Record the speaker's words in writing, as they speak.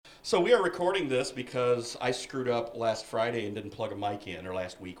So we are recording this because I screwed up last Friday and didn't plug a mic in, or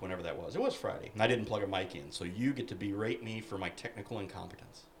last week, whenever that was. It was Friday, and I didn't plug a mic in. So you get to berate me for my technical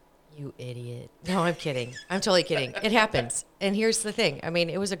incompetence. You idiot. No, I'm kidding. I'm totally kidding. It happens. And here's the thing. I mean,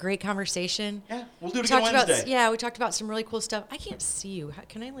 it was a great conversation. Yeah, we'll do it again Wednesday. We talked about some really cool stuff. I can't see you.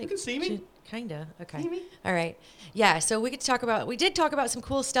 Can I You can see me. Kinda. Okay. See me? All right. Yeah, so we did talk about some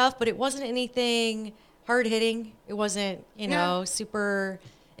cool stuff, but it wasn't anything hard hitting. It wasn't, super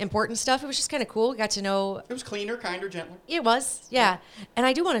important stuff. It was just kind of cool. We got to know. It was cleaner, kinder, gentler. It was, yeah. And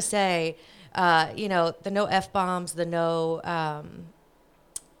I do want to say, the no F-bombs, the no,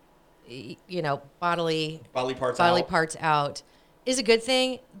 bodily parts out is a good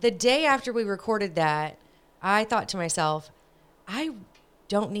thing. The day after we recorded that, I thought to myself, I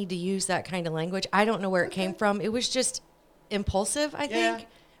don't need to use that kind of language. I don't know where it came from. It was just impulsive, I think.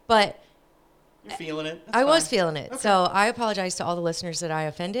 But you're feeling it. I was feeling it. Okay. So I apologize to all the listeners that I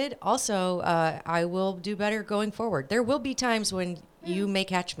offended. Also, I will do better going forward. There will be times when you may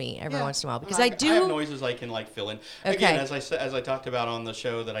catch me every once in a while because I have noises I can fill in. Okay. Again, as I talked about on the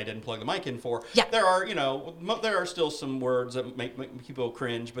show that I didn't plug the mic in for. Yeah. There are still some words that make people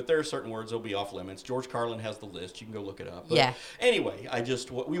cringe, but there are certain words that'll be off limits. George Carlin has the list. You can go look it up. But anyway,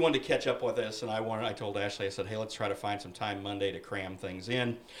 we wanted to catch up with this, and I told Ashley, I said, hey, let's try to find some time Monday to cram things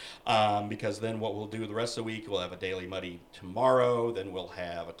in, because then what we'll do the rest of the week, we'll have a Daily Muddy tomorrow, then we'll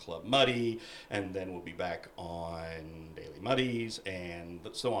have a Club Muddy, and then we'll be back on Daily Muddies and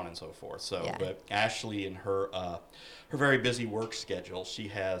so on and so forth. So, but Ashley and her very busy work schedule, she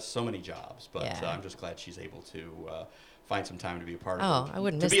has so many jobs, but I'm just glad she's able to find some time to be a part of it. I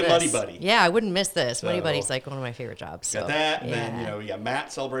wouldn't miss this. To be a Muddy Buddy. Yeah, I wouldn't miss this. So, Muddy Buddy's like one of my favorite jobs. So. Got that, and then, we got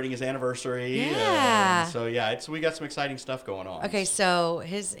Matt celebrating his anniversary. Yeah. We got some exciting stuff going on. Okay, so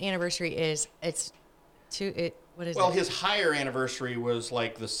his anniversary what is it? His higher anniversary was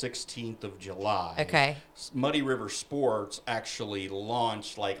like the 16th of July. Okay. Muddy River Sports actually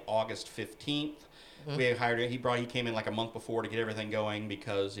launched like August 15th. Mm-hmm. We hired him. He came in like a month before to get everything going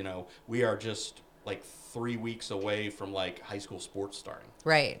because, we are just like 3 weeks away from like high school sports starting.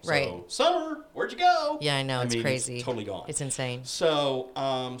 Right. Summer, where'd you go? Yeah, I know. It's crazy. It's totally gone. It's insane. So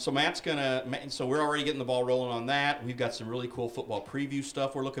we're already getting the ball rolling on that. We've got some really cool football preview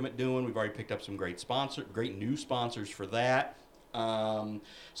stuff we're looking at doing. We've already picked up some great new sponsors for that.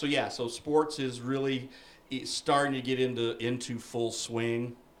 So sports is really starting to get into full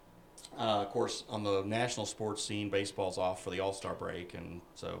swing. Of course, on the national sports scene, baseball's off for the All-Star break, and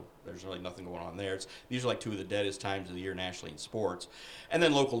so there's really nothing going on there. These are like two of the deadest times of the year nationally in sports. And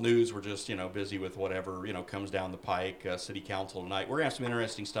then local news, we're just, busy with whatever, comes down the pike. City Council tonight. We're going to have some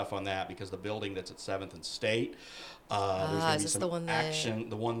interesting stuff on that because the building that's at 7th and State, there's going to be some action.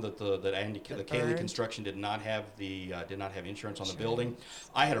 The one that the Cayley Construction did not have insurance on the building.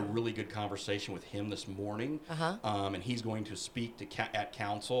 I had a really good conversation with him this morning, and he's going to speak at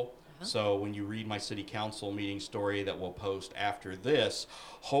council. So when you read my city council meeting story that we'll post after this,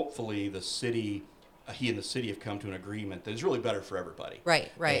 hopefully he and the city have come to an agreement that is really better for everybody. Right.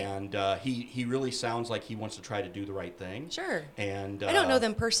 And he really sounds like he wants to try to do the right thing. Sure. And I don't know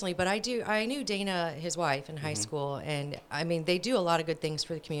them personally, but I do. I knew Dana, his wife, in high school, and I mean they do a lot of good things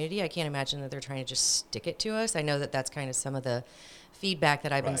for the community. I can't imagine that they're trying to just stick it to us. I know that that's kind of some of the feedback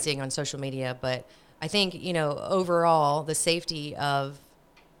that I've been seeing on social media, but I think overall the safety of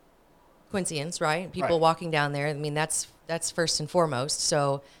Quincyans, right? People walking down there. I mean, that's first and foremost.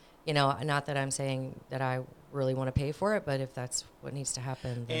 So, not that I'm saying that I really want to pay for it, but if that's what needs to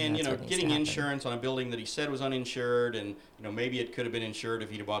happen, then and getting insurance on a building that he said was uninsured, and maybe it could have been insured if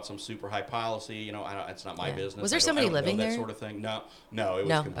he'd have bought some super high policy. It's not my business. Was there somebody living there? That sort of thing. No, it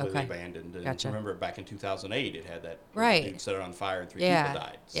was completely abandoned. And gotcha. Remember, back in 2008, it had that. Right. Dude set it on fire and 3 people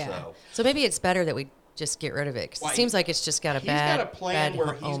died. Yeah. So maybe it's better that we just get rid of it because it seems like it's just got a bad. He's got a plan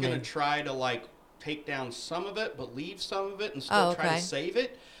where he's going to try to take down some of it, but leave some of it and still try to save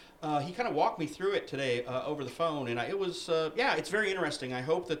it. He kind of walked me through it today over the phone, and it's very interesting. I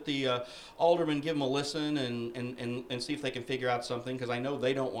hope that the aldermen give him a listen and see if they can figure out something, because I know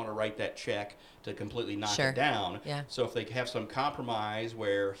they don't want to write that check to completely knock it down. Yeah. So if they have some compromise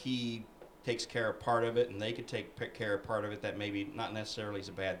where he takes care of part of it and they could take care of part of it, that maybe not necessarily is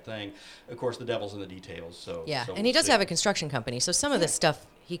a bad thing. Of course, the devil's in the details. So and he does have a construction company, so some of this stuff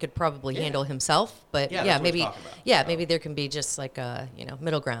he could probably handle himself. But maybe maybe there can be just like a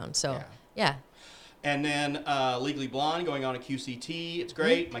middle ground. So And then Legally Blonde going on at QCT. It's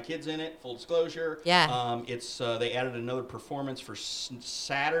great. Mm-hmm. My kid's in it. Full disclosure. Yeah. They added another performance for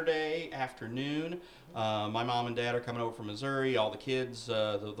Saturday afternoon. My mom and dad are coming over from Missouri. All the kids,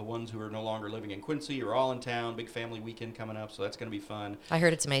 the ones who are no longer living in Quincy, are all in town. Big family weekend coming up, so that's going to be fun. I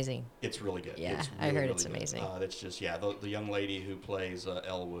heard it's amazing. It's really good. Yeah, it's I really, heard really it's good. amazing. It's just, the young lady who plays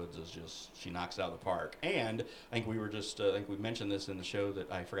Elle Woods is just, she knocks it out of the park. And I think I think we mentioned this in the show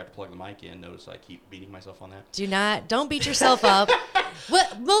that I forgot to plug the mic in. Notice I keep beating myself on that. Don't beat yourself up.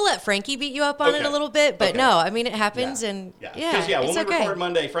 We'll let Frankie beat you up on it a little bit, but no, I mean, it happens, and when we okay. record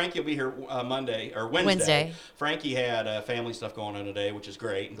Monday, Frankie will be here Monday or Wednesday. Wednesday. Frankie had family stuff going on today, which is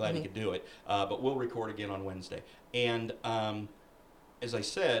great. I'm glad he could do it. But we'll record again on Wednesday. And as I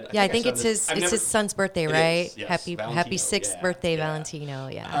said, I think it's his son's birthday, right? Yes, happy 6th birthday, Valentino.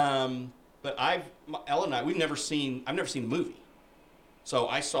 Yeah. But Ella and I, I've never seen the movie. So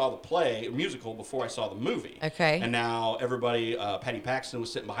I saw the play, musical, before I saw the movie. Okay. And now everybody, Patty Paxton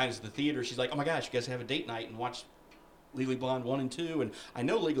was sitting behind us at the theater. She's like, "Oh my gosh, you guys have a date night and watch Legally Blonde 1 and 2, and I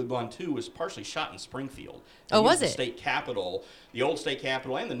know Legally Blonde 2 was partially shot in Springfield. Was it? The state capitol, the old state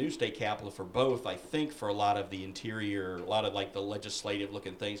capitol and the new state capitol for both, I think, for a lot of the interior, a lot of like the legislative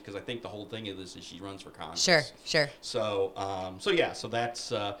looking things, because I think the whole thing of this is she runs for Congress. Sure. So, so that's,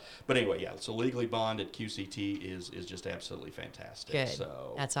 but anyway, so Legally Blonde at QCT is just absolutely fantastic. Good.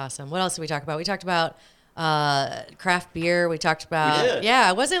 So That's awesome. What else did we talk about? We talked about craft beer. We talked about, We did. Yeah,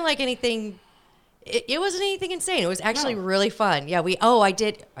 it wasn't like anything. It wasn't anything insane. It was actually really fun. Yeah, I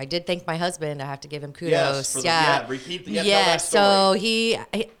did thank my husband. I have to give him kudos. Repeat the tell that story. So he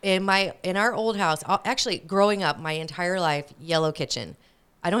in our old house, actually growing up my entire life, yellow kitchen.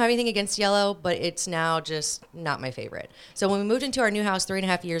 I don't have anything against yellow, but it's now just not my favorite. So when we moved into our new house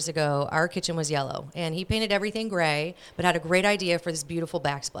 3.5 years ago, our kitchen was yellow, and he painted everything gray, but had a great idea for this beautiful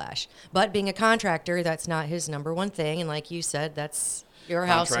backsplash. But being a contractor, that's not his number one thing, and like you said, that's your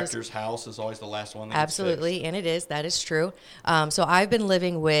house. Contractor's house is always the last one. Absolutely, and it is. That is true. So I've been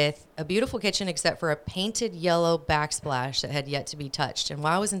living with a beautiful kitchen, except for a painted yellow backsplash that had yet to be touched. And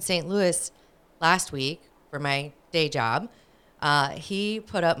while I was in St. Louis last week for my day job, he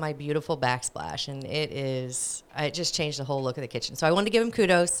put up my beautiful backsplash, and it just changed the whole look of the kitchen. So I wanted to give him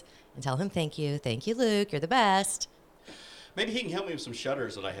kudos and tell him thank you. Thank you, Luke. You're the best. Maybe he can help me with some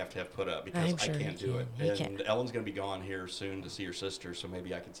shutters that I have to put up, because I can't do it. And Ellen's going to be gone here soon to see her sister, so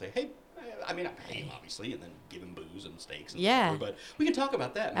maybe I can say, hey, I mean, I pay him, obviously, and then give him booze and steaks and whatever, but we can talk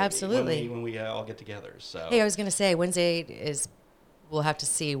about that maybe Absolutely. when we all get together. So Hey, I was going to say, we'll have to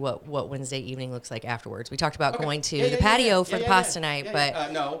see what Wednesday evening looks like afterwards. We talked about going to the patio for the pasta night,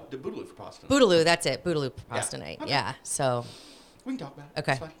 but no, the Bootaloo for pasta night. Bootaloo, that's it. Bootaloo for pasta night. Okay. Yeah. So we can talk about it.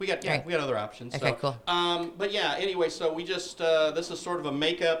 Okay. It's fine. We got other options. Okay, so. cool. But yeah, anyway, so we just this is sort of a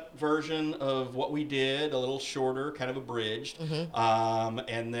makeup version of what we did, a little shorter, kind of abridged.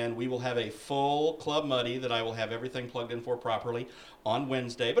 And then we will have a full Club Muddy that I will have everything plugged in for properly on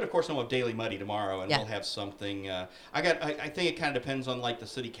Wednesday. But of course, I'll have Daily Muddy tomorrow, and we'll have something. I think it kind of depends on like the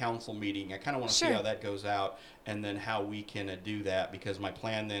city council meeting. I kind of want to see how that goes out, and then how we can do that, because my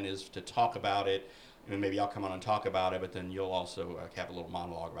plan then is to talk about it. And maybe I'll come on and talk about it, but then you'll also have a little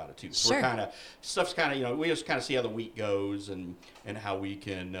monologue about it too. So we're stuff's kind of, we just kind of see how the week goes and how we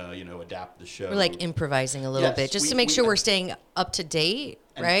can, adapt the show. We're like improvising a little bit just to make sure we're staying up to date,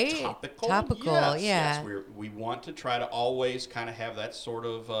 right? Topical, yeah. Yes, we want to try to always kind of have that sort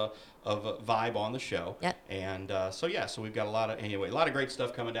of vibe on the show. Yep. And so we've got a lot of great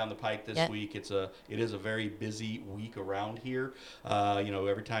stuff coming down the pike this week. It is a very busy week around here.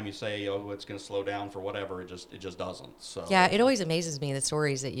 Every time you say, it's going to slow down for whatever, it just doesn't. So yeah, it always amazes me, the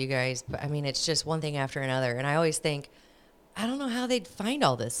stories that you guys, I mean, it's just one thing after another. And I always think, I don't know how they'd find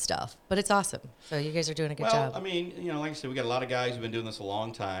all this stuff, but it's awesome. So you guys are doing a good job. I mean, like I said, we got a lot of guys who've been doing this a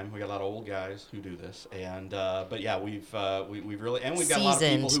long time. We got a lot of old guys who do this, and but yeah, we've really, and we've got a lot of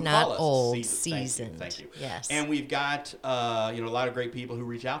people who not call us old, seasoned. Thank you. Yes. And we've got a lot of great people who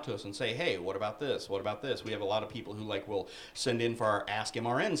reach out to us and say, hey, what about this? What about this? We have a lot of people who will send in for our Ask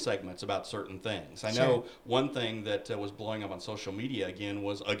MRN segments about certain things. I know one thing that was blowing up on social media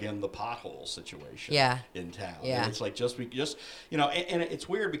was the pothole situation. In town. Yeah. And it's like and it's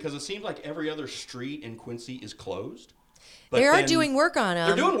weird because it seems like every other street in Quincy is closed. But they are doing work on them.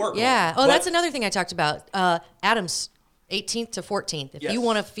 They're doing work on them. Yeah. Oh, that's another thing I talked about. Adams, 18th to 14th. If you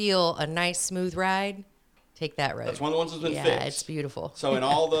want to feel a nice, smooth ride, take that road. That's one of the ones that's been fixed. Yeah, it's beautiful. So in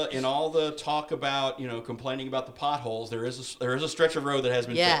all the talk about complaining about the potholes, there is a stretch of road that has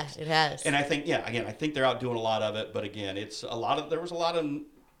been fixed. Yeah, it has. And I think I think they're out doing a lot of it. But again, there was a lot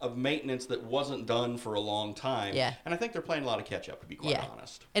of maintenance that wasn't done for a long time. Yeah. And I think they're playing a lot of catch up, to be quite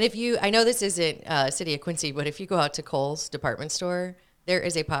honest. And I know this isn't City of Quincy, but if you go out to Kohl's department store, there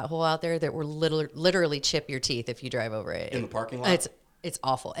is a pothole out there that will literally chip your teeth if you drive over it. In the parking lot? It's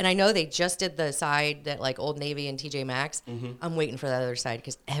awful. And I know they just did the side that like Old Navy and TJ Maxx. I'm waiting for the other side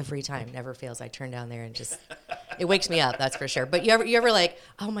because every time, never fails, I turn down there and just, it wakes me up, that's for sure. But you ever like,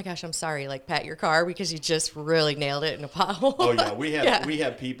 oh my gosh, I'm sorry, like pat your car because you just really nailed it in a pothole? Oh yeah, we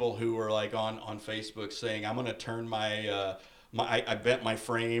have people who are like on Facebook saying, I'm going to turn I bent my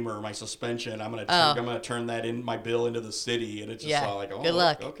frame or my suspension. I'm gonna turn that in my bill into the city, and it's just all like, oh, good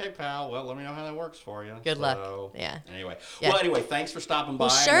luck. Okay, pal. Well, let me know how that works for you. Good luck. Yeah. Anyway, yeah. Well, thanks for stopping by.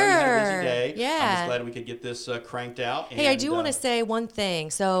 Well, sure. I know you had a busy day. Yeah. I'm just glad we could get this cranked out. Hey, I do want to say one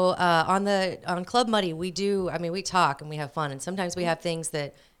thing. So on Club Muddy, we talk and we have fun, and sometimes we have things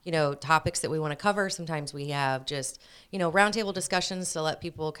that, topics that we want to cover. Sometimes we have just, roundtable discussions to let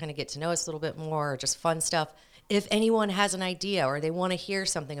people kind of get to know us a little bit more, or just fun stuff. If anyone has an idea or they want to hear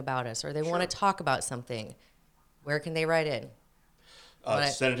something about us or they want to talk about something, where can they write in?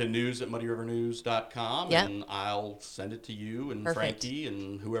 Send it to news@muddyrivernews.com, and I'll send it to you and Frankie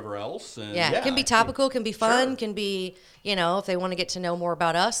and whoever else. And it can be topical, can be fun, can be, if they want to get to know more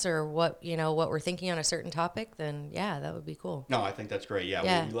about us or what we're thinking on a certain topic, then that would be cool. No, I think that's great.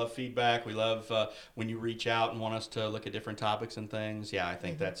 We love feedback. We love when you reach out and want us to look at different topics and things. I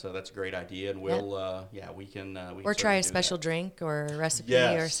think that's a great idea, and we'll we can or try a special drink or a recipe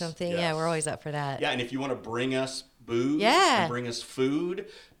or something. Yes. We're always up for that. And if you want to bring us booze and bring us food,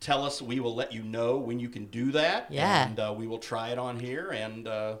 tell us. We will let you know when you can do that. And we will try it on here, and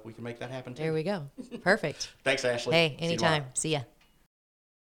we can make that happen too. There we go. Perfect. Thanks, Ashley. Hey, anytime. See ya.